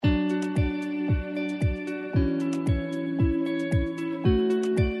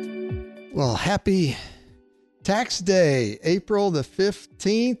Well, happy tax day, April the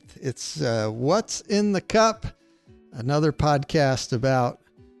 15th. It's What's in the Cup, another podcast about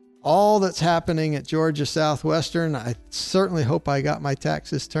all that's happening at Georgia Southwestern. I certainly hope I got my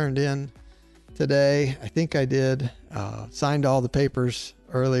taxes turned in today. I think I did. Signed all the papers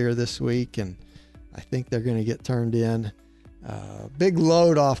earlier this week, and I think they're going to get turned in. Big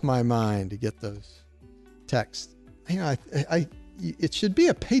load off my mind to get those texts. You know, it should be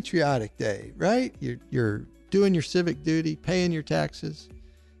a patriotic day, right? You're doing your civic duty, paying your taxes.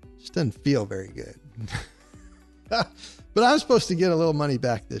 Just doesn't feel very good. But I'm supposed to get a little money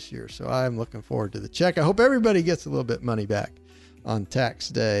back this year, so I'm looking forward to the check. I hope everybody gets a little bit money back on tax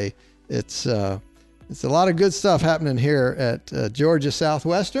day. It's a lot of good stuff happening here at Georgia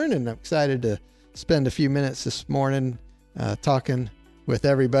Southwestern, and I'm excited to spend a few minutes this morning talking with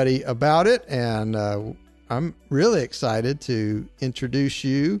everybody about it. And I'm really excited to introduce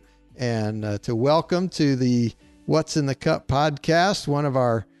you and to welcome to the What's in the Cup podcast, one of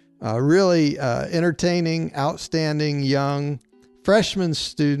our really entertaining, outstanding young freshman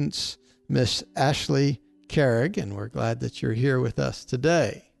students, Miss Ashley Carag, and we're glad that you're here with us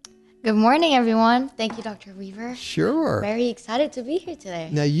today. Good morning, everyone. Thank you, Dr. Weaver. Sure. Very excited to be here today.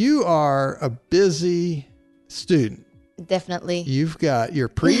 Now, you are a busy student. Definitely. You've got your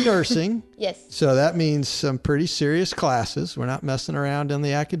pre-nursing. Yes. So that means some pretty serious classes. We're not messing around on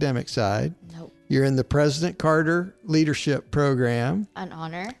the academic side. Nope. You're in the President Carter Leadership Program. An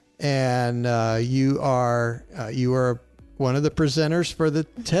honor. And you are one of the presenters for the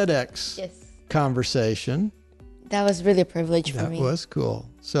TEDx conversation. That was really a privilege for me. That was cool.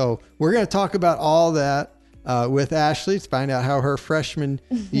 So we're going to talk about all that with Ashley to find out how her freshman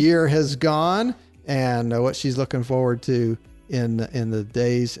year has gone and what she's looking forward to in the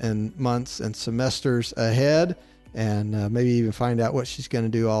days and months and semesters ahead, and maybe even find out what she's going to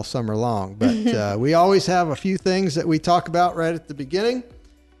do all summer long. But we always have a few things that we talk about right at the beginning,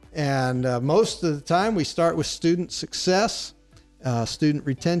 and most of the time we start with student success, student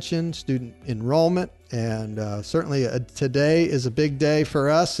retention, student enrollment, and certainly today is a big day for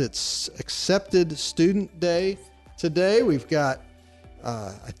us. It's Accepted Student Day today. We've got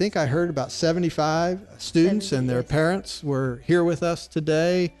I think I heard about 75 students and their parents were here with us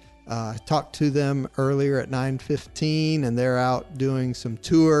today. I talked to them earlier at 9:15, and they're out doing some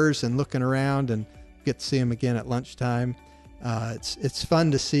tours and looking around, and get to see them again at lunchtime. It's fun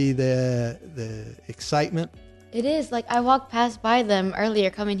to see the excitement. It is. Like, I walked past by them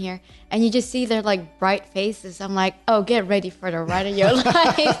earlier coming here, and you just see their like bright faces. I'm like, oh, get ready for the ride of your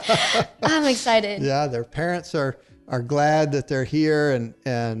life. I'm excited. Yeah, their parents are glad that they're here, and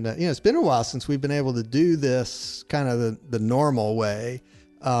you know, it's been a while since we've been able to do this kind of the normal way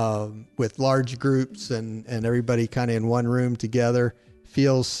with large groups and everybody kind of in one room together.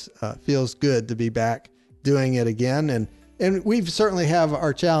 Feels good to be back doing it again, and we've certainly have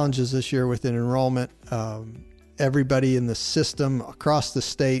our challenges this year with enrollment. Everybody in the system across the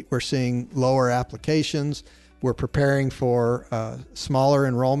state, we're seeing lower applications. We're preparing for smaller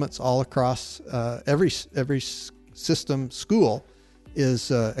enrollments all across every system. School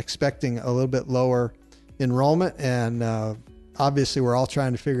is expecting a little bit lower enrollment, and obviously we're all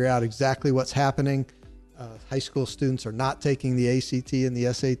trying to figure out exactly what's happening. High school students are not taking the ACT and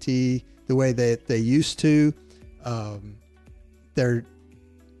the SAT the way that they used to.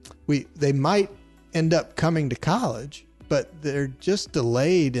 They might end up coming to college, but they're just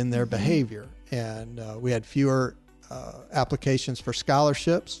delayed in their behavior, and we had fewer applications for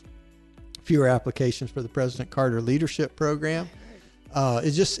scholarships, fewer applications for the President Carter Leadership Program.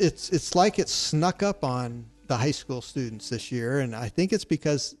 It's like it snuck up on the high school students this year, and I think it's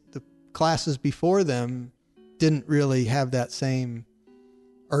because the classes before them didn't really have that same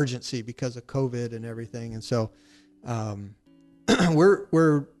urgency because of COVID and everything. And so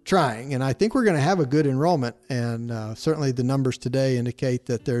we're trying, and I think we're going to have a good enrollment, and certainly the numbers today indicate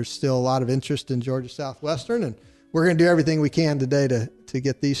that there's still a lot of interest in Georgia Southwestern, and we're going to do everything we can today to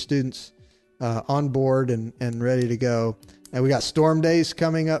get these students on board and ready to go. And we got storm days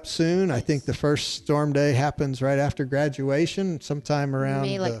coming up soon. I think the first storm day happens right after graduation, sometime around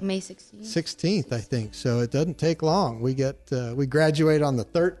May 16th. 16th, I think. So it doesn't take long. We graduate on the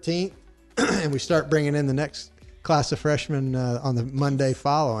 13th, and we start bringing in the next class of freshmen on the Monday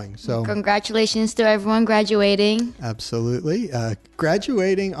following. So congratulations to everyone graduating. Absolutely.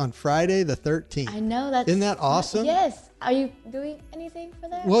 Graduating on Friday the 13th. I know. Isn't that awesome? Yes. Are you doing anything for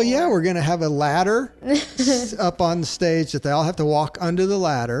that? Well, yeah, we're going to have a ladder up on the stage that they all have to walk under the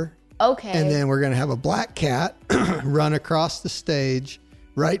ladder. Okay. And then we're going to have a black cat run across the stage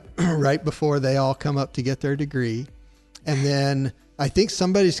right before they all come up to get their degree. And then I think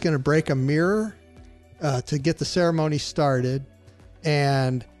somebody's going to break a mirror to get the ceremony started.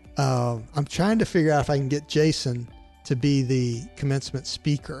 And I'm trying to figure out if I can get Jason to be the commencement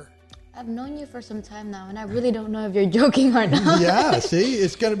speaker. I've known you for some time now, and I really don't know if you're joking or not. Yeah, see,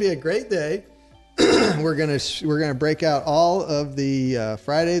 it's going to be a great day. We're gonna break out all of the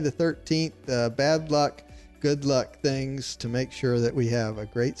Friday the 13th bad luck, good luck things to make sure that we have a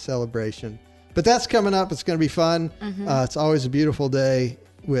great celebration. But that's coming up. It's going to be fun. Mm-hmm. It's always a beautiful day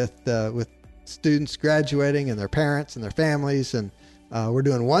with students graduating and their parents and their families, and we're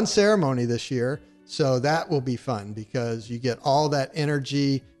doing one ceremony this year, so that will be fun because you get all that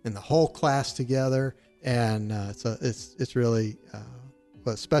energy and the whole class together, and it's really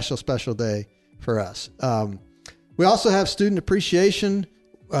a special day for us. We also have Student Appreciation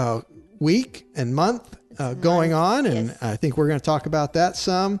Week and Month going on, and yes. I think we're going to talk about that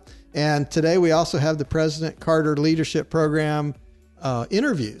some. And today we also have the President Carter Leadership Program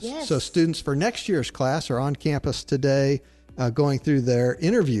interviews. Yes. So students for next year's class are on campus today going through their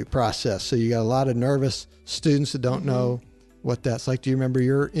interview process. So you got a lot of nervous students that don't know what that's like. Do you remember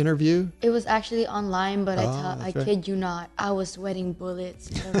your interview? It was actually online, but I kid you not, I was sweating bullets.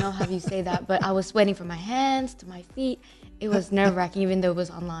 I don't know how you say that, but I was sweating from my hands to my feet. It was nerve-wracking, even though it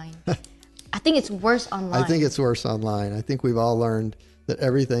was online. I think it's worse online. I think it's worse online. I think we've all learned that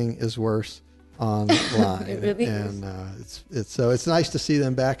everything is worse online. It really is. And it's nice to see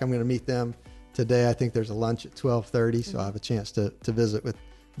them back. I'm going to meet them today. I think there's a lunch at 12:30, so I'll have a chance to visit with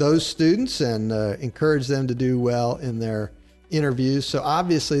those students and encourage them to do well in their interviews. So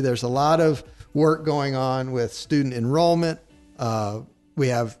obviously there's a lot of work going on with student enrollment. We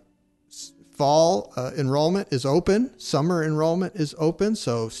have fall enrollment is open. Summer enrollment is open.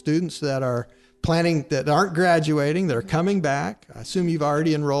 So students that are planning, that aren't graduating, that are coming back, I assume you've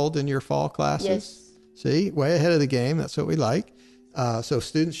already enrolled in your fall classes. Yes. See, way ahead of the game. That's what we like. So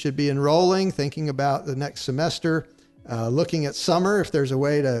students should be enrolling, thinking about the next semester, looking at summer, if there's a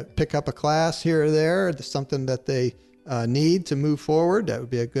way to pick up a class here or there, something that they need to move forward, that would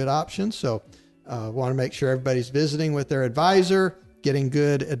be a good option. So want to make sure everybody's visiting with their advisor, getting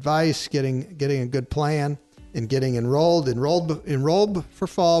good advice, getting a good plan, and getting enrolled for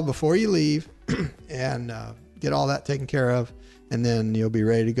fall before you leave, and get all that taken care of, and then you'll be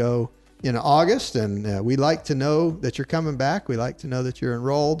ready to go in August. And we like to know that you're coming back. We like to know that you're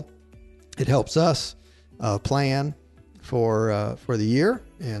enrolled. It helps us plan for the year,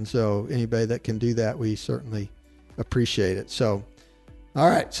 and so anybody that can do that, we certainly appreciate it. So, all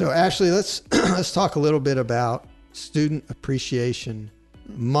right. So Ashley, let's talk a little bit about Student Appreciation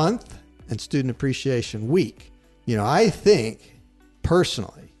Month and Student Appreciation Week. You know, I think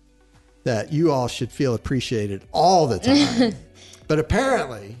personally that you all should feel appreciated all the time, but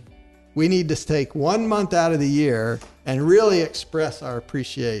apparently we need to take 1 month out of the year and really express our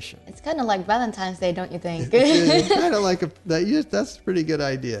appreciation. It's kind of like Valentine's Day, don't you think? It's kind of like that's a pretty good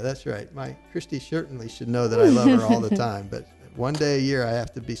idea. That's right. My Christy certainly should know that I love her all the time, but one day a year I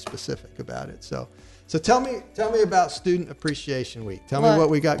have to be specific about it. So tell me about Student Appreciation Week. Tell me what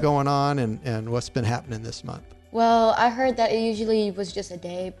we got going on and what's been happening this month. Well, I heard that it usually was just a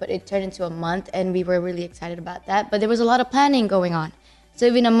day, but it turned into a month, and we were really excited about that. But there was a lot of planning going on. So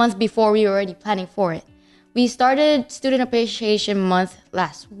even a month before, we were already planning for it. We started Student Appreciation Month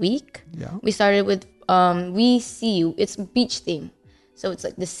last week. Yeah. We started with We See You. It's beach theme. So it's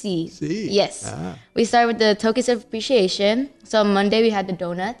like the sea. Yes. Ah. We started with the tokens of appreciation. So on Monday, we had the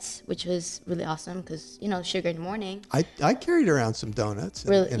donuts, which was really awesome because, sugar in the morning. I carried around some donuts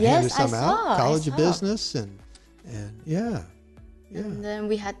and yes, handed some out. College of Business and yeah. And then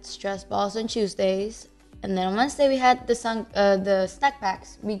we had stress balls on Tuesdays. And then on Wednesday, we had the snack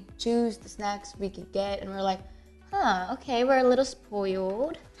packs. We choose the snacks we could get, and we're like, okay, we're a little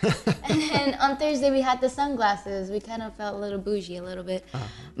spoiled. And then on Thursday, we had the sunglasses. We kind of felt a little bougie a little bit. Uh-huh.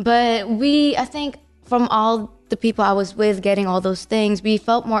 But I think from all the people I was with getting all those things, we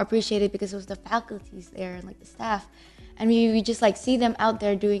felt more appreciated because it was the faculties there and like the staff. And we just like see them out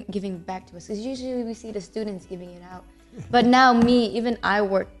there giving back to us. Because usually we see the students giving it out. But now even I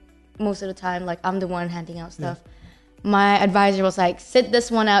work most of the time, like I'm the one handing out stuff. Yeah. My advisor was like, sit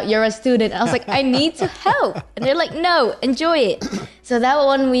this one out, you're a student. And I was like, I need to help. And they're like, no, enjoy it. So that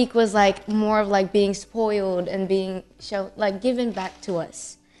 1 week was like more of like being spoiled and being given back to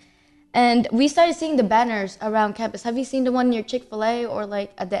us. And we started seeing the banners around campus. Have you seen the one near Chick-fil-A or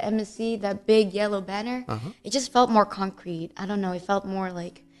like at the MSC, that big yellow banner? Uh-huh. It just felt more concrete. I don't know. It felt more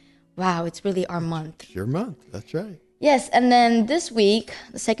like, wow, it's really our month. It's your month. That's right. Yes, and then this week,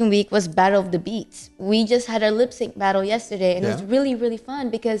 the second week, was Battle of the Beats. We just had our lip sync battle yesterday, and it was really, really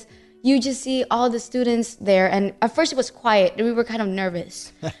fun because you just see all the students there. And at first it was quiet, and we were kind of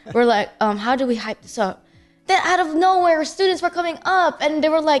nervous. We're like, how do we hype this up? Then out of nowhere, students were coming up, and they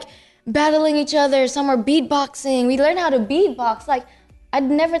were like battling each other. Some were beatboxing. We learned how to beatbox. Like, I'd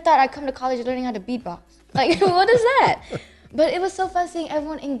never thought I'd come to college learning how to beatbox. Like, what is that? But it was so fun seeing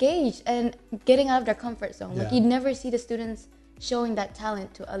everyone engaged and getting out of their comfort zone. Like, you'd never see the students showing that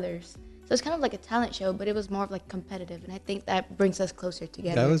talent to others. So it's kind of like a talent show, but it was more of like competitive. And I think that brings us closer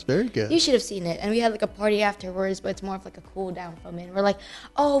together. That was very good. You should have seen it. And we had like a party afterwards, but it's more of like a cool down from it. We're like,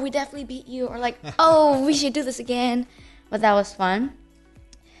 oh, we definitely beat you. Or like, oh, we should do this again. But that was fun.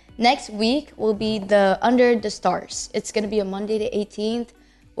 Next week will be the Under the Stars. It's going to be a Monday the 18th.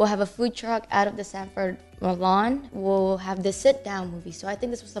 We'll have a food truck out of the Sanford lawn. We'll have the sit-down movie. So I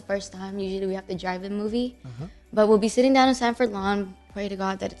think this was the first time. Usually we have the drive-in movie. But we'll be sitting down in Sanford lawn. Pray to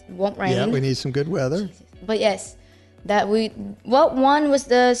God that it won't rain. Yeah, we need some good weather. Jesus. But yes, one was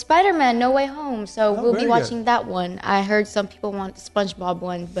the Spider-Man No Way Home. So we'll be watching that one. I heard some people want the SpongeBob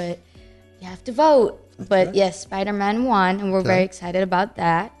one, but you have to vote. But yes, Spider-Man won, and we're very excited about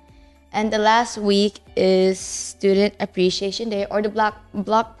that. And the last week is Student Appreciation Day, or the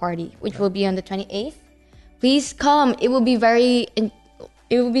block party, which will be on the 28th. Please come. It will be very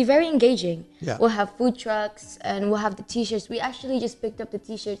engaging. Yeah. We'll have food trucks, and we'll have the t-shirts. We actually just picked up the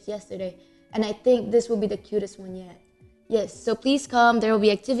t-shirts yesterday, and I think this will be the cutest one yet. Yes, so please come. There will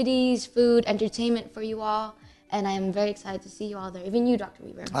be activities, food, entertainment for you all. And I am very excied to see you all there. Even you, Dr.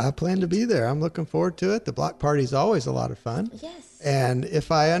 Weaver. I plan to be there. I'm looking forward to it. The block party is always a lot of fun. Yes. And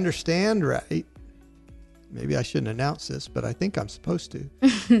if I understand right, maybe I shouldn't announce this, but I think I'm supposed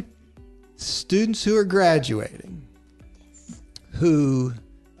to. Students who are graduating, who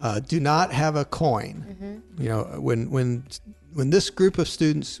do not have a coin, you know, when this group of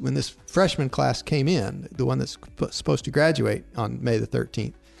students, when this freshman class came in, the one that's supposed to graduate on May the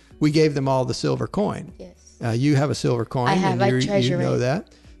 13th, we gave them all the silver coin. Yes. You have a silver coin. I have. I treasure it. You know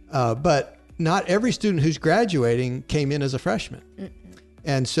that. But not every student who's graduating came in as a freshman.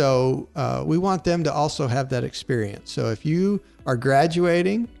 And so we want them to also have that experience. So if you are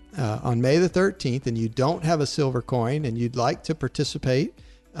graduating on May the 13th and you don't have a silver coin and you'd like to participate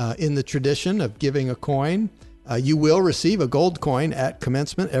in the tradition of giving a coin, you will receive a gold coin at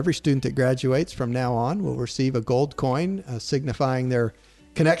commencement. Every student that graduates from now on will receive a gold coin signifying their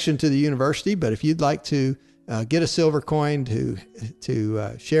connection to the university. But if you'd like to get a silver coin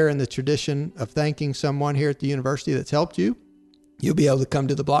to share in the tradition of thanking someone here at the university that's helped you, you'll be able to come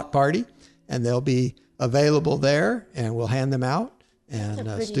to the block party, and they'll be available there, and we'll hand them out,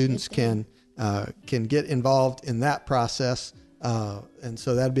 and students can get involved in that process. And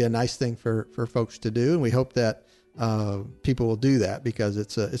so that'd be a nice thing for folks to do, and we hope that people will do that, because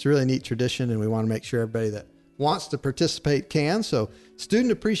it's a really neat tradition, and we want to make sure everybody that wants to participate can. So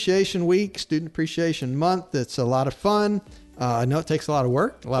Student Appreciation Week, Student Appreciation Month, it's a lot of fun. I know it takes a lot of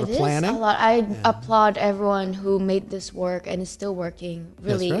work, a lot of planning. It is a lot. I applaud everyone who made this work and is still working.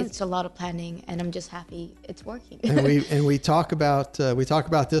 Really, It's a lot of planning, and I'm just happy it's working. and we talk about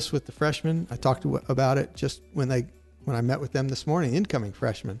this with the freshmen. I talked about it just when I met with them this morning, incoming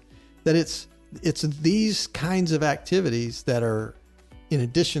freshmen, that it's these kinds of activities that are in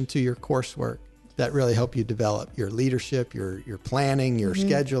addition to your coursework that really help you develop your leadership, your planning, your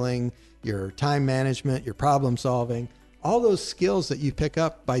scheduling, your time management, your problem solving. All those skills that you pick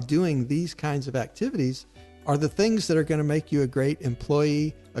up by doing these kinds of activities are the things that are going to make you a great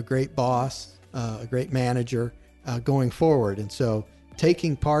employee, a great boss, a great manager going forward. And so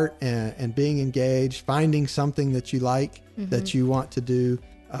taking part and being engaged, finding something that you like, that you want to do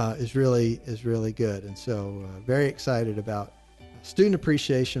is really good. And so very excited about Student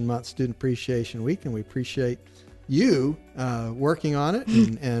Appreciation Month, Student Appreciation Week, and we appreciate you working on it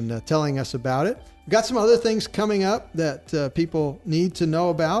and telling us about it. We've got some other things coming up that people need to know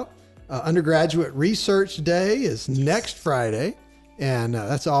about. Undergraduate Research Day is next Friday, and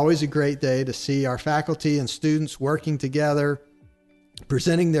that's always a great day to see our faculty and students working together,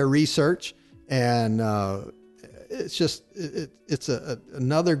 presenting their research, and it's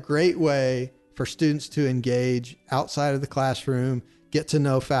another great way for students to engage outside of the classroom, get to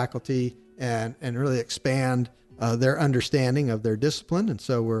know faculty, and really expand their understanding of their discipline. And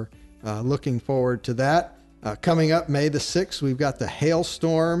so we're looking forward to that. Coming up May the 6th, we've got the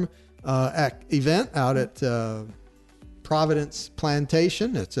Hailstorm event out at Providence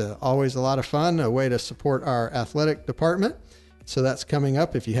Plantation. It's always a lot of fun, a way to support our athletic department. So that's coming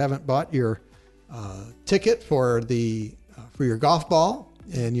up. If you haven't bought your ticket for your golf ball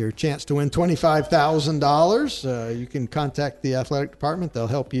and your chance to win $25,000. You can contact the athletic department. They'll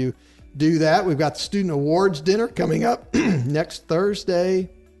help you do that. We've got the Student Awards Dinner coming up next Thursday.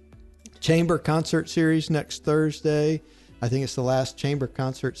 Chamber Concert Series next Thursday. I think it's the last chamber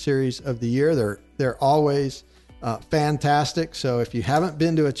concert series of the year. They're always fantastic. So if you haven't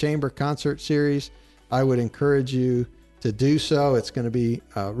been to a chamber concert series, I would encourage you to do so. It's going to be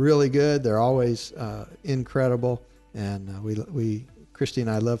really good. They're always incredible, and Christy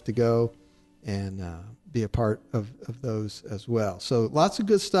and I love to go and be a part of those as well. So lots of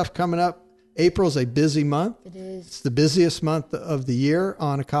good stuff coming up. April's a busy month. It is. It's the busiest month of the year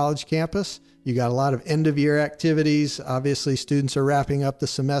on a college campus. You got a lot of end of year activities. Obviously, students are wrapping up the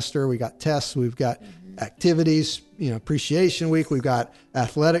semester. We got tests. We've got activities, appreciation week. We've got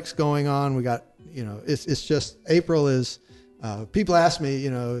athletics going on. We got, it's just April is, people ask me,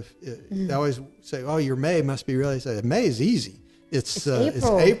 they always say, oh, your May must be really, say, May is easy. It's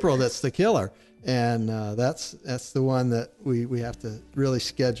April that's the killer. And that's the one that we have to really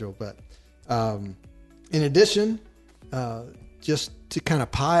schedule. But in addition, just to kind of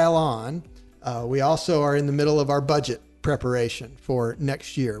pile on, we also are in the middle of our budget preparation for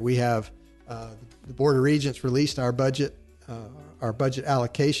next year. We have the Board of Regents released our budget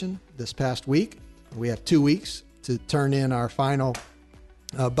allocation this past week. We have 2 weeks to turn in our final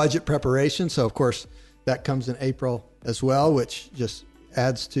budget preparation. So, of course, that comes in April as well, which just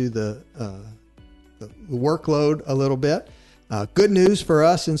adds to the workload a little bit. Good news for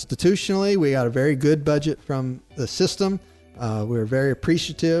us institutionally, we got a very good budget from the system. We're very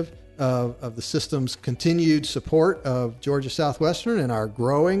appreciative of the system's continued support of Georgia Southwestern and our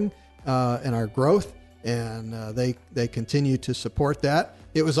growing and our growth, and they continue to support that.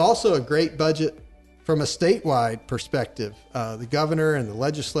 It was also a great budget from a statewide perspective. The governor and the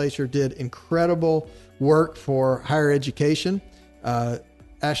legislature did incredible work for higher education.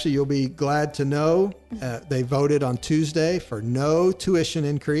 Ashley, you'll be glad to know they voted on Tuesday for no tuition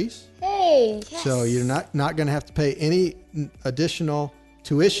increase. Hey, yes. So you're not going to have to pay any additional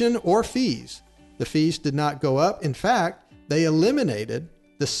tuition or fees. The fees did not go up. In fact, they eliminated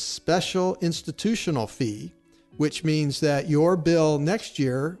the special institutional fee, which means that your bill next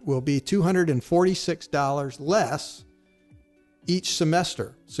year will be $246 less each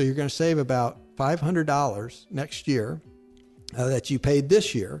semester. So you're going to save about $500 next year that you paid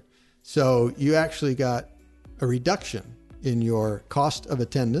this year. So you actually got a reduction in your cost of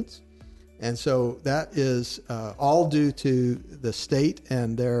attendance. And so that is all due to the state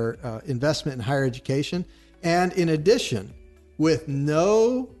and their investment in higher education. And in addition, with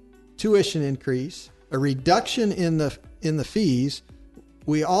no tuition increase, a reduction in the fees,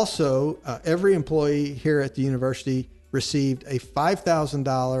 we also, every employee here at the university received a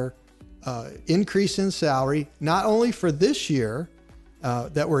 $5,000 increase in salary, not only for this year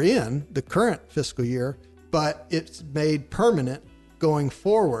that we're in, the current fiscal year, but it's made permanent going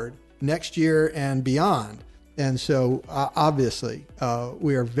forward next year and beyond. And so obviously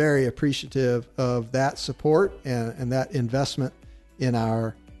we are very appreciative of that support and that investment in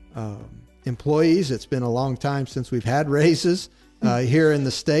our employees. It's been a long time since we've had raises here in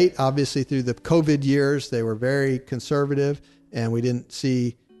the state. Obviously through the COVID years, they were very conservative and we didn't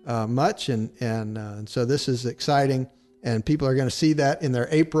see much. And so this is exciting, and people are going to see that in their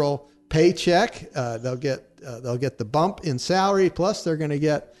April paycheck. They'll get the bump in salary, plus they're going to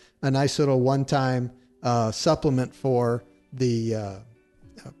get a nice little one-time supplement for the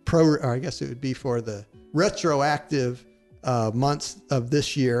or I guess it would be for the retroactive months of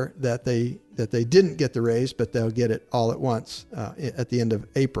this year that they didn't get the raise, but they'll get it all at once at the end of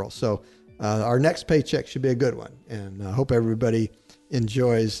April. So our next paycheck should be a good one, and I hope everybody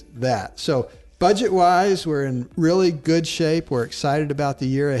enjoys that. So budget-wise, we're in really good shape. We're excited about the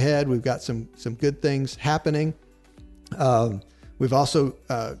year ahead. We've got some good things happening. We've also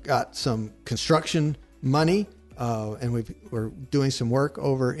got some construction money, and we're doing some work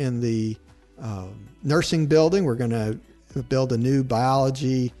over in the nursing building. We're going to build a new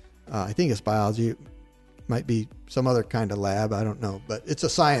biology. I think it's biology. It might be some other kind of lab. I don't know, but it's a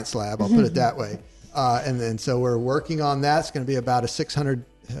science lab. I'll put it that way. And then so we're working on that. It's going to be about a $600,000,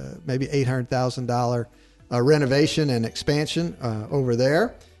 maybe $800,000 renovation and expansion over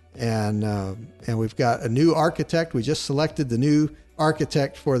there. And we've got a new architect. We just selected the new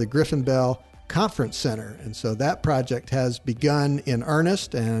architect for the Griffin Bell Conference Center. And so that project has begun in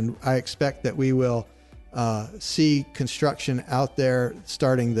earnest, and I expect that we will see construction out there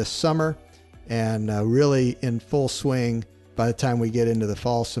starting this summer and really in full swing by the time we get into the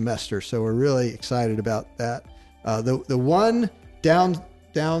fall semester. So we're really excited about that. The one down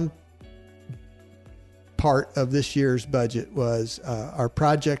part of this year's budget was our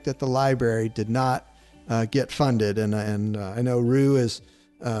project at the library did not get funded. And I know Rue is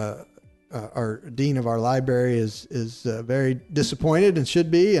our dean of our library is very disappointed and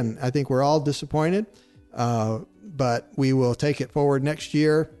should be, and I think we're all disappointed. But we will take it forward next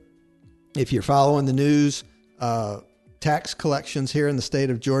year. If you're following the news, tax collections here in the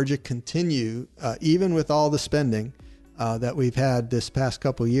state of Georgia continue, even with all the spending that we've had this past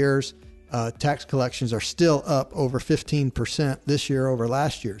couple years. Tax collections are still up over 15% this year over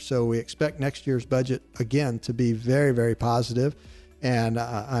last year. So we expect next year's budget again to be very, very positive. And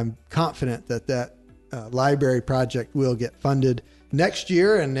I'm confident that library project will get funded next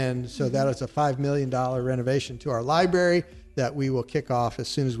year. And then, so that is a $5 million renovation to our library that we will kick off as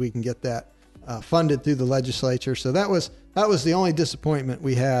soon as we can get that funded through the legislature. So that was the only disappointment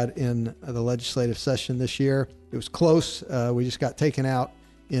we had in the legislative session this year. It was close. We just got taken out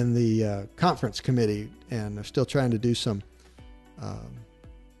in the conference committee, and they're still trying to do some,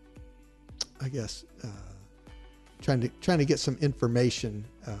 trying to get some information.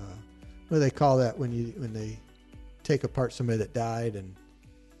 What do they call that when they take apart somebody that died and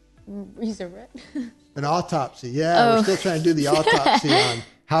resurrect? An autopsy. Yeah, We're still trying to do the autopsy on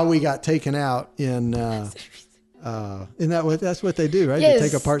how we got taken out in. Isn't that what that's what they do, right? Yes. They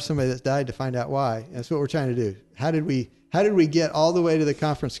take apart somebody that's died to find out why. That's what we're trying to do. How did we get all the way to the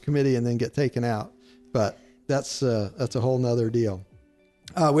conference committee and then get taken out? But that's a whole nother deal.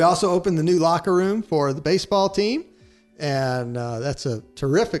 We also opened the new locker room for the baseball team, and that's a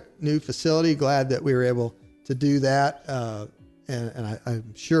terrific new facility. Glad that we were able to do that, and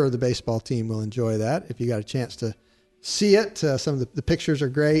I'm sure the baseball team will enjoy that. If you got a chance to see it, some of the pictures are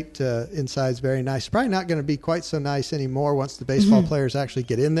great. Inside's very nice. Probably not going to be quite so nice anymore once the baseball players actually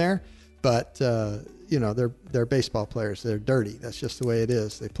get in there, but they're baseball players. They're dirty. That's just the way it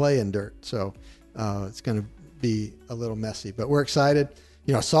is. They play in dirt, so it's going to be a little messy. But we're excited.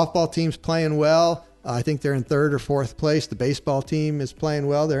 Softball team's playing well. I think they're in third or fourth place. The baseball team is playing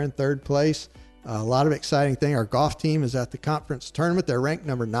well. They're in third place. A lot of exciting thing. Our golf team is at the conference tournament. They're ranked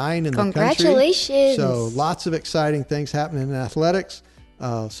number 9 in the country. Congratulations. So lots of exciting things happening in athletics.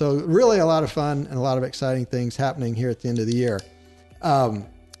 So really a lot of fun and a lot of exciting things happening here at the end of the year.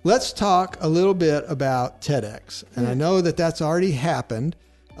 Let's talk a little bit about TEDx. And I know that that's already happened.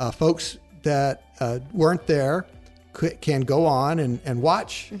 Folks that weren't there can go on and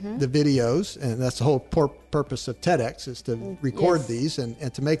watch the videos. And that's the whole purpose of TEDx, is to record these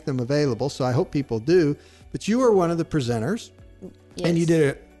and to make them available. So I hope people do. But you were one of the presenters, and you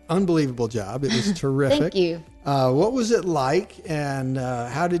did an unbelievable job. It was terrific. Thank you. What was it like, and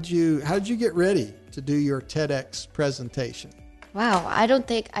how did you get ready to do your TEDx presentation? Wow, I don't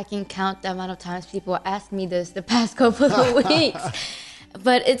think I can count the amount of times people asked me this the past couple of weeks.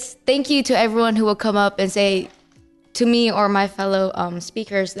 But it's thank you to everyone who will come up and say to me or my fellow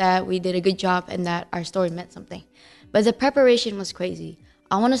speakers that we did a good job and that our story meant something. But the preparation was crazy.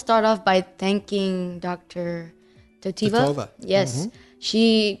 I want to start off by thanking Dr. Totova. Yes,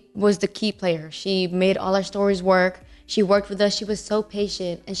 she was the key player. She made all our stories work. She worked with us. She was so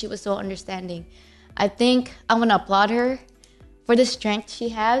patient and she was so understanding. I think I want to applaud her for the strength she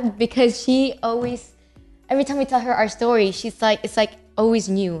had, because she always, every time we tell her our story, she's like, it's like always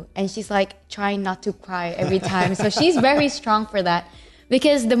new, and she's like trying not to cry every time. So she's very strong for that,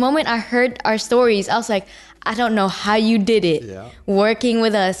 because the moment I heard our stories, I was like, I don't know how you did it. Working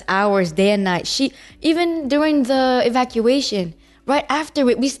with us hours, day and night. She, even during the evacuation, right after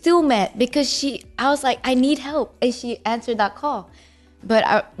it, we still met because I was like, I need help, and she answered that call.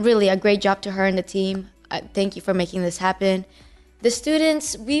 But really a great job to her and the team. Thank you for making this happen. The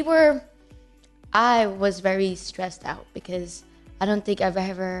students, I was very stressed out because I don't think I've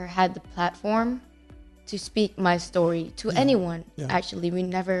ever had the platform to speak my story to anyone. Actually,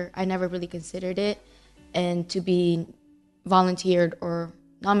 I never really considered it, and to be volunteered or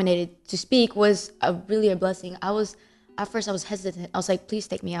nominated to speak was really a blessing. At first I was hesitant. I was like, please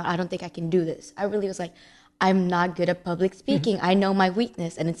take me out. I don't think I can do this. I really was like, I'm not good at public speaking. I know my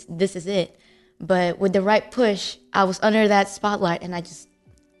weakness, and this is it. But with the right push, I was under that spotlight, and I just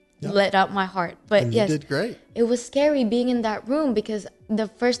let out my heart. But and you did great. It was scary being in that room, because the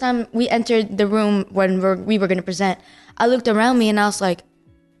first time we entered the room when we were going to present, I looked around me and I was like,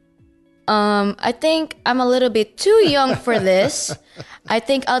 I think I'm a little bit too young for this. I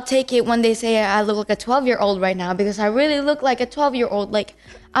think I'll take it when they say I look like a 12-year-old right now, because I really look like a 12-year-old. Like,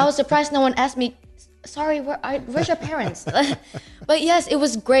 I was surprised no one asked me, sorry, where's your parents? But yes, it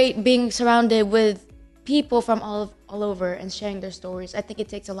was great being surrounded with people from all over and sharing their stories. I think it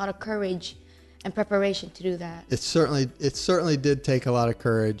takes a lot of courage and preparation to do that. It certainly did take a lot of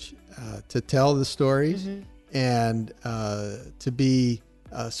courage to tell the stories and to be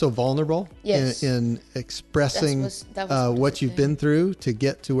so vulnerable in expressing that was what you've been through to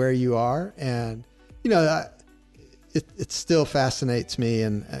get to where you are. And, it still fascinates me.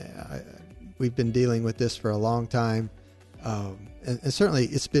 And we've been dealing with this for a long time. And certainly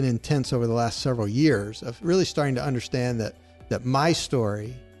it's been intense over the last several years of really starting to understand that my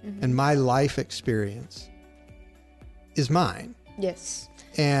story and my life experience is mine. Yes.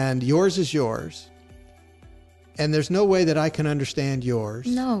 And yours is yours. And there's no way that I can understand yours.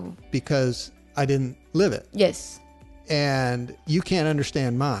 No. Because I didn't live it. Yes. And you can't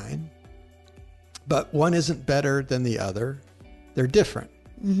understand mine. But one isn't better than the other. They're different.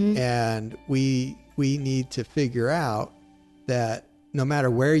 And we need to figure out that no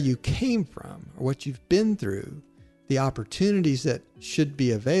matter where you came from or what you've been through, the opportunities that should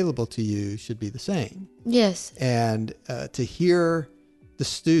be available to you should be the same. Yes. And to hear the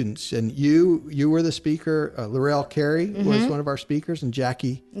students, and you were the speaker, Laurel Carey was one of our speakers, and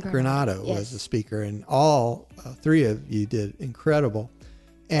Jackie Granado was the speaker, and all three of you did incredible.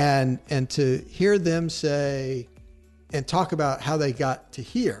 And to hear them say and talk about how they got to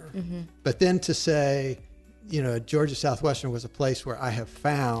here, but then to say, Georgia Southwestern was a place where I have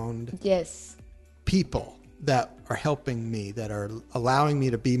found people that are helping me, that are allowing me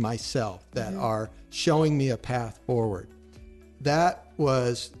to be myself, that are showing me a path forward. That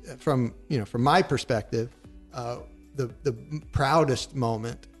was, from my perspective, the proudest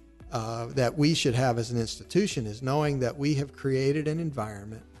moment that we should have as an institution is knowing that we have created an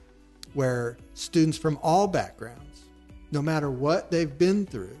environment where students from all backgrounds, no matter what they've been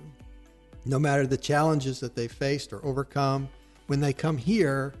through, no matter the challenges that they faced or overcome, when they come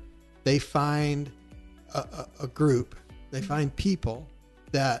here, they find a group, they find people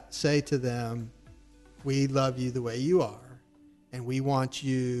that say to them, we love you the way you are, and we want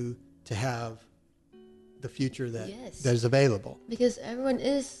you to have the future that is available. Because everyone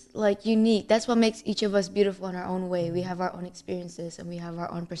is unique. That's what makes each of us beautiful in our own way. We have our own experiences and we have our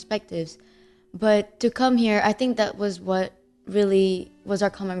own perspectives. But to come here, I think that was what really was our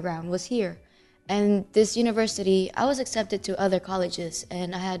common ground, was here. And this university, I was accepted to other colleges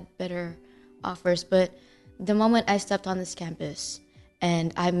and I had better offers. But the moment I stepped on this campus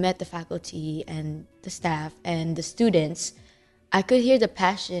and I met the faculty and the staff and the students, I could hear the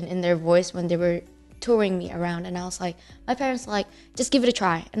passion in their voice when they were touring me around. And I was like, my parents were like, just give it a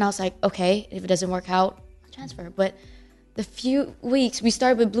try. And I was like, okay, if it doesn't work out, I'll transfer. But the few weeks, we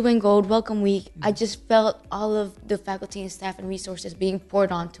started with Blue and Gold, Welcome Week, I just felt all of the faculty and staff and resources being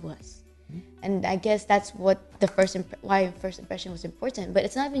poured onto us. And I guess that's what why first impression was important. But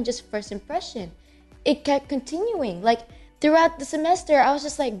it's not even just first impression. It kept continuing. Throughout the semester, I was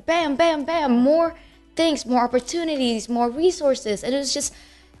just like, bam, bam, bam, more things, more opportunities, more resources. And it was just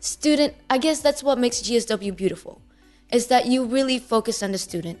I guess that's what makes GSW beautiful, is that you really focus on the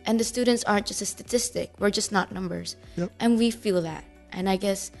student. And the students aren't just a statistic. We're just not numbers. Yep. And we feel that. And I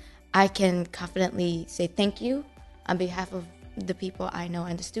guess I can confidently say thank you on behalf of the people I know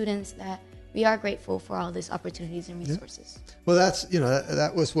and the students, that we are grateful for all these opportunities and resources. Yep. Well, that's,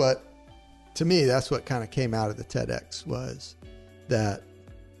 that was what, to me, that's what kind of came out of the TEDx, was that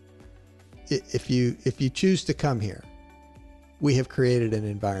if you choose to come here, we have created an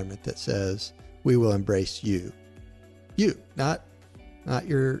environment that says we will embrace you, not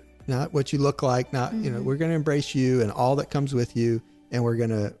what you look like, not, we're going to embrace you and all that comes with you. And we're going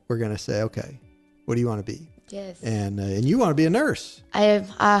to say, okay, what do you want to be? Yes. And you want to be a nurse. I have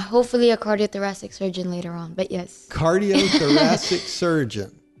hopefully a cardiothoracic surgeon later on, but yes. Cardiothoracic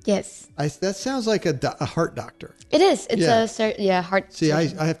surgeon. Yes. That sounds like a heart doctor. It is. It's heart See,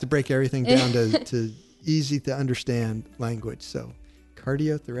 surgeon. I have to break everything down to easy to understand language. So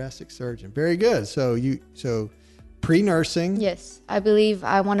cardiothoracic surgeon. Very good. So pre-nursing. Yes. I believe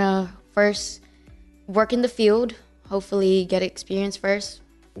I want to first work in the field, hopefully get experience first,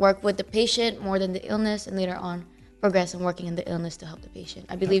 work with the patient more than the illness, and later on progress in working in the illness to help the patient.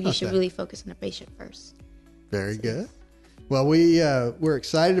 I believe you should really focus on the patient first. Very good. Well, we're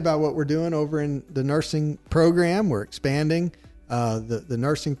excited about what we're doing over in the nursing program. We're expanding the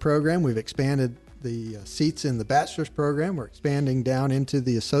nursing program. We've expanded the seats in the bachelor's program. We're expanding down into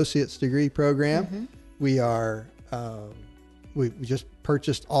the associate's degree program. We are we just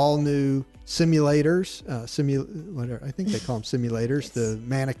purchased all new simulators, I think they call them simulators, the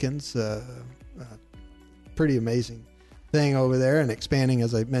mannequins, pretty amazing thing over there, and expanding,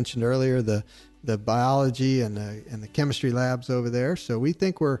 as I mentioned earlier, the biology and the chemistry labs over there. So we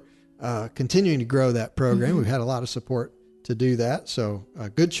think we're continuing to grow that program. We've had a lot of support to do that. So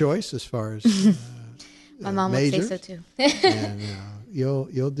good choice as far as my mom majors. would say so too. And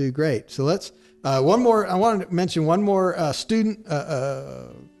you'll do great. So let's one more. I wanted to mention one more student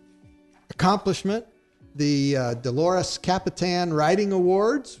accomplishment. The Dolores Capitan Writing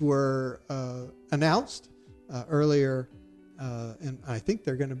Awards were announced earlier, and I think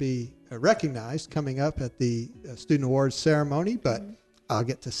they're going to be recognized coming up at the Student Awards ceremony, but I'll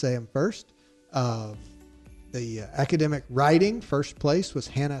get to say them first. The academic writing, first place was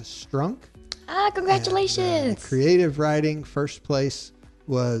Hannah Strunk. Congratulations. And, creative writing, first place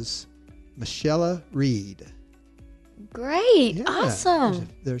was Michelle Reed. Great. Yeah, Awesome.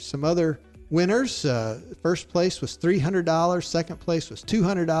 There's some other winners. First place was $300, second place was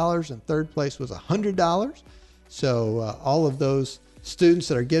 $200, and third place was $100. So all of those students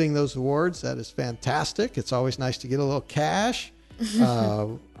that are getting those awards, that is fantastic. It's always nice to get a little cash.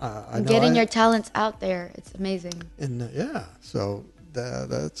 Getting your talents out there, it's amazing. And so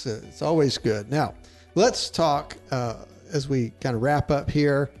that's it's always good. Now, let's talk as we kind of wrap up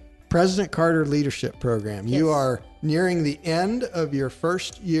here. President Carter Leadership Program. Yes. You are nearing the end of your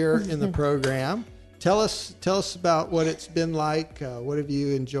first year in the program. Tell us about what it's been like. What have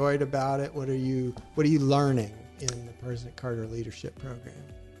you enjoyed about it? What are you learning in the President Carter Leadership Program?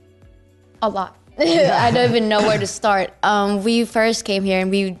 A lot. I don't even know where to start. We first came here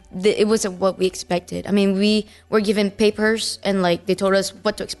and it wasn't what we expected. I mean, we were given papers and they told us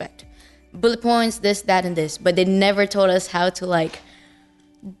what to expect. Bullet points, this, that, and this. But they never told us how to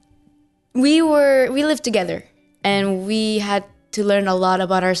we lived together and we had to learn a lot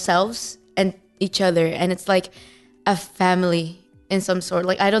about ourselves and each other. And it's like a family in some sort.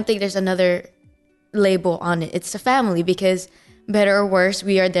 I don't think there's another label on it. It's a family because better or worse,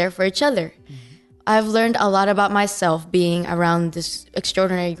 we are there for each other. Mm-hmm. I've learned a lot about myself being around this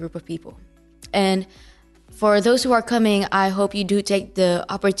extraordinary group of people. And for those who are coming, I hope you do take the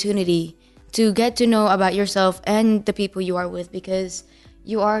opportunity to get to know about yourself and the people you are with, because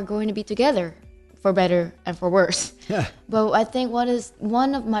you are going to be together for better and for worse. Yeah. But I think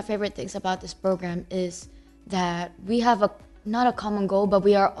one of my favorite things about this program is that we have not a common goal, but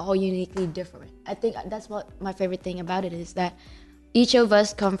we are all uniquely different. I think that's what my favorite thing about it is, that each of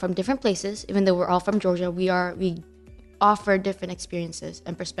us come from different places. Even though we're all from Georgia, we offer different experiences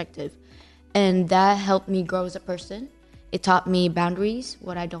and perspective. And that helped me grow as a person. It taught me boundaries,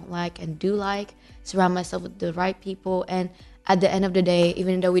 what I don't like and do like, surround myself with the right people. And at the end of the day,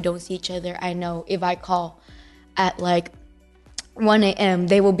 even though we don't see each other, I know if I call at 1 a.m.,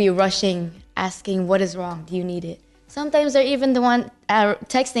 they will be rushing, asking, what is wrong? Do you need it? Sometimes they're even the one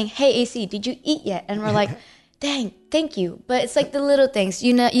texting, hey, AC, did you eat yet? And we're like, dang, thank you. But it's the little things.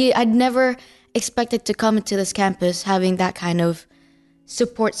 I'd never expected to come into this campus having that kind of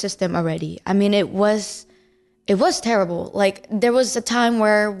support system already. I mean, it was terrible. There was a time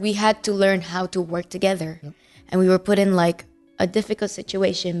where we had to learn how to work together. Yep. And we were put in a difficult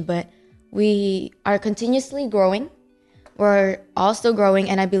situation, but we are continuously growing. We're all still growing.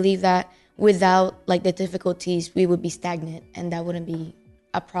 And I believe that without the difficulties, we would be stagnant and that wouldn't be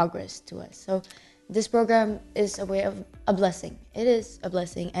a progress to us. So this program is a way of a blessing. It is a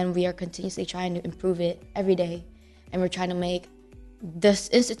blessing, and we are continuously trying to improve it every day. And we're trying to make this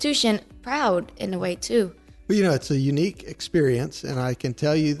institution proud in a way too. Well, it's a unique experience, and I can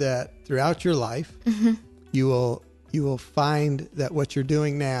tell you that throughout your life, mm-hmm. you will find that what you're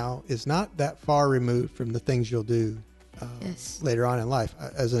doing now is not that far removed from the things you'll do later on in life.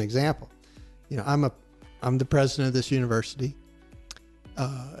 As an example, I'm the president of this university,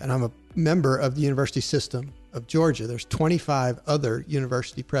 and I'm a member of the university system of Georgia. There's 25 other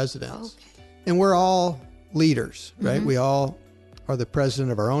university presidents, and we're all leaders, right? Mm-hmm. We all are the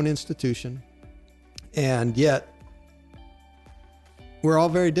president of our own institution, and yet we're all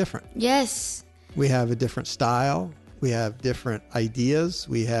very different. Yes. We have a different style. We have different ideas.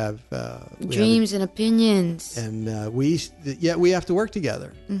 We have dreams and opinions, and yet we have to work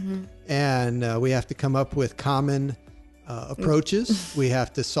together, mm-hmm. and we have to come up with common approaches. We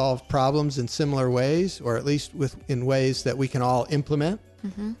have to solve problems in similar ways, or at least in ways that we can all implement.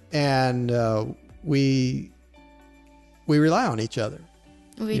 Mm-hmm. And we rely on each other.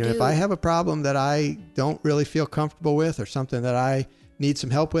 We do. If I have a problem that I don't really feel comfortable with, or something that I need some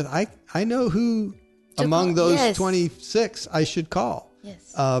help with, I know who among those yes. 26 I should call.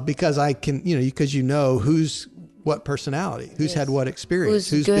 Yes. Because I can, because who's what personality, who's yes. had what experience,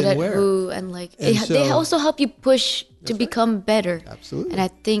 who's good been at where. Who, and they also help you push to become better. Absolutely. And I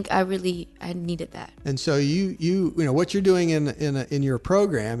think I needed that. And so you what you're doing in your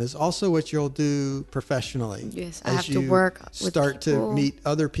program is also what you'll do professionally. Yes, I have to work with start people. To meet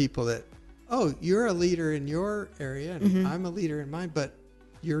other people that oh, you're a leader in your area and I'm a leader in mine, but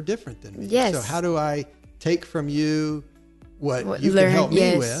you're different than me. Yes. So how do I take from you what you learn, can help me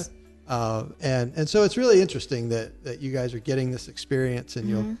yes. with? And so it's really interesting that you guys are getting this experience and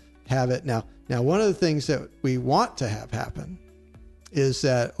you'll have it now. Now, one of the things that we want to have happen is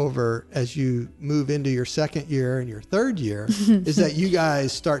that as you move into your second year and your third year, is that you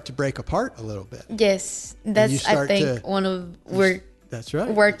guys start to break apart a little bit. Yes, that's I think one of that's right.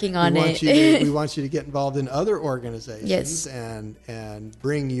 Working on it. We want you to get involved in other organizations yes. and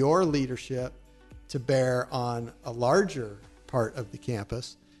bring your leadership to bear on a larger part of the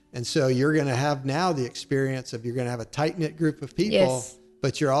campus. And so you're going to have now the experience of you're going to have a tight-knit group of people, yes.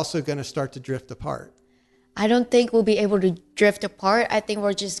 but you're also going to start to drift apart. I don't think we'll be able to drift apart. I think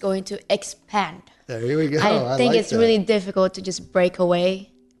we're just going to expand. There we go. I think like it's that. really difficult to just break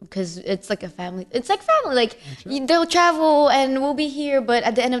away because it's like a family. It's like family. Like right. they'll travel and we'll be here, but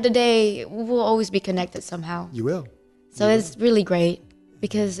at the end of the day, we'll always be connected somehow. You will. So it's really great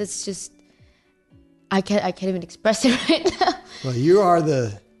because it's just I can't even express it right now. Well,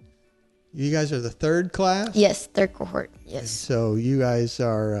 you guys are the third class? Yes, third cohort. Yes. And so you guys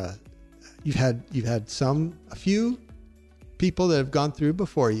are you've had a few people that have gone through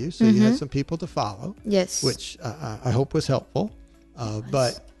before you, so you had some people to follow. Yes. Which I hope was helpful.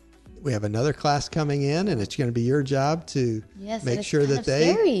 But we have another class coming in, and it's going to be your job to make sure that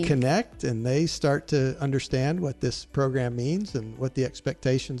they connect and they start to understand what this program means and what the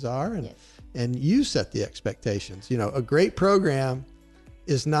expectations are, and you set the expectations. You know, a great program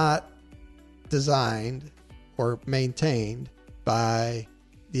is not designed or maintained by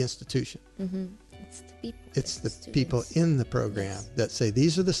the institution. It's the people in the program that say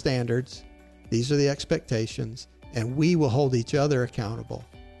these are the standards, these are the expectations, and we will hold each other accountable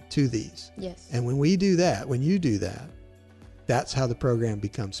to these. Yes. And when you do that, that's how the program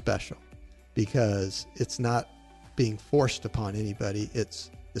becomes special, because it's not being forced upon anybody.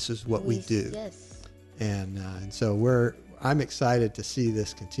 This is what we do. Yes. And so I'm excited to see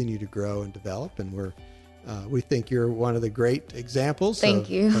this continue to grow and develop, and we think you're one of the great examples of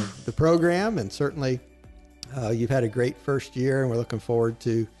the program, and certainly you've had a great first year, and we're looking forward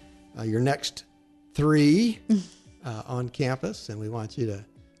to your next 3 on campus, and we want you to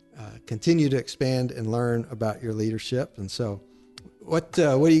continue to expand and learn about your leadership. And so what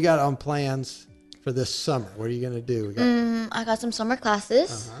do you got on plans for this summer? What are you going to do? I got some summer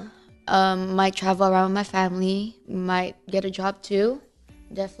classes. Might travel around with my family. Might get a job too.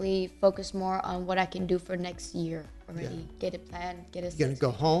 Definitely focus more on what I can do for next year already. Get it planned. Get it. You gonna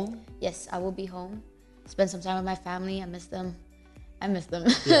go home? Yes, I will be home. Spend some time with my family. I miss them.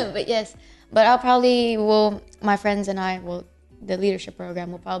 But yes, but my friends and I the leadership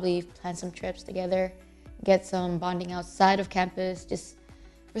program will probably plan some trips together, get some bonding outside of campus, just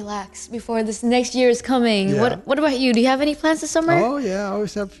relax before this next year is coming. Yeah. What about you? Do you have any plans this summer? Oh yeah, I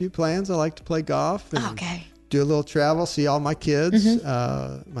always have a few plans. I like to play golf and do a little travel, see all my kids.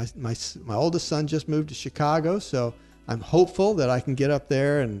 My oldest son just moved to Chicago, so I'm hopeful that I can get up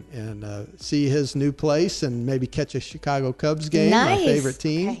there and see his new place and maybe catch a Chicago Cubs game, my favorite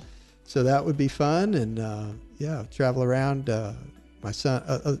team. Okay. So that would be fun, and travel around. My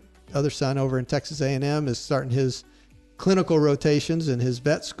son, other son over in Texas A&M is starting his clinical rotations in his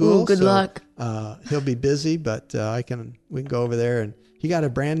vet school. Ooh, good luck. He'll be busy, but we can go over there, and he got a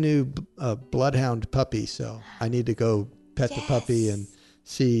brand new bloodhound puppy, so I need to go pet the puppy and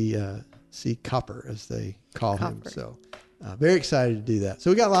see Copper, as they call him. So very excited to do that. So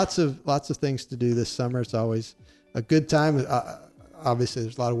we got lots of things to do this summer. It's always a good time. Obviously,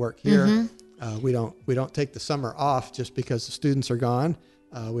 there's a lot of work here. We don't take the summer off just because the students are gone.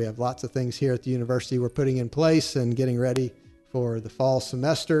 We have lots of things here at the university we're putting in place and getting ready for the fall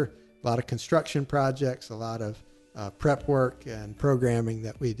semester. A lot of construction projects, a lot of prep work and programming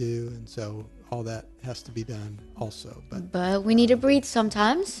that we do, and so all that has to be done also. But we need to breathe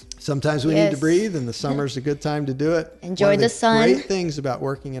sometimes. Sometimes we need to breathe, and the summer's a good time to do it. Enjoy the sun. Great things about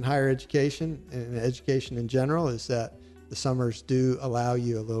working in higher education and education in general is that the summers do allow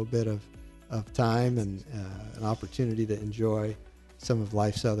you a little bit of time and an opportunity to enjoy some of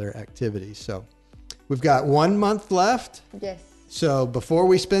life's other activities. So we've got 1 month left. Yes. So before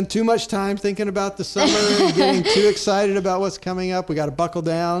we spend too much time thinking about the summer and getting too excited about what's coming up, we got to buckle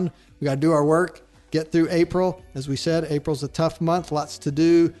down. We got to do our work, get through April. As we said, April's a tough month, lots to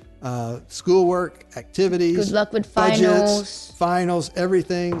do, schoolwork, activities. Good luck with budgets, finals,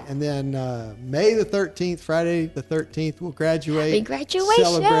 everything. And then May the 13th, Friday the 13th, we'll graduate. Happy graduation.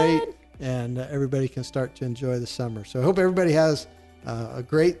 Celebrate, and everybody can start to enjoy the summer. So I hope everybody has a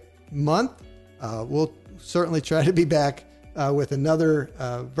great month. We'll certainly try to be back with another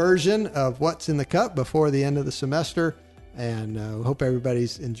version of What's in the Cup before the end of the semester. And we hope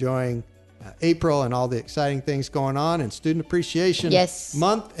everybody's enjoying April and all the exciting things going on, and Student Appreciation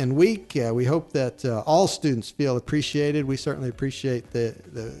Month and week. We hope that all students feel appreciated. We certainly appreciate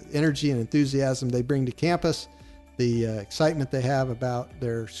the energy and enthusiasm they bring to campus, the excitement they have about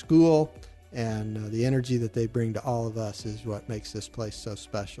their school, and the energy that they bring to all of us is what makes this place so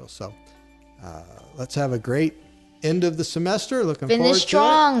special. So let's have a great end of the semester. Looking forward to it. Finish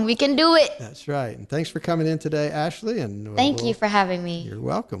strong. We can do it. That's right. And thanks for coming in today, Ashley. And thank you for having me. You're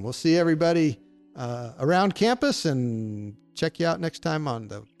welcome. We'll see everybody around campus and check you out next time on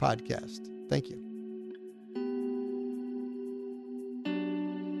the podcast. Thank you.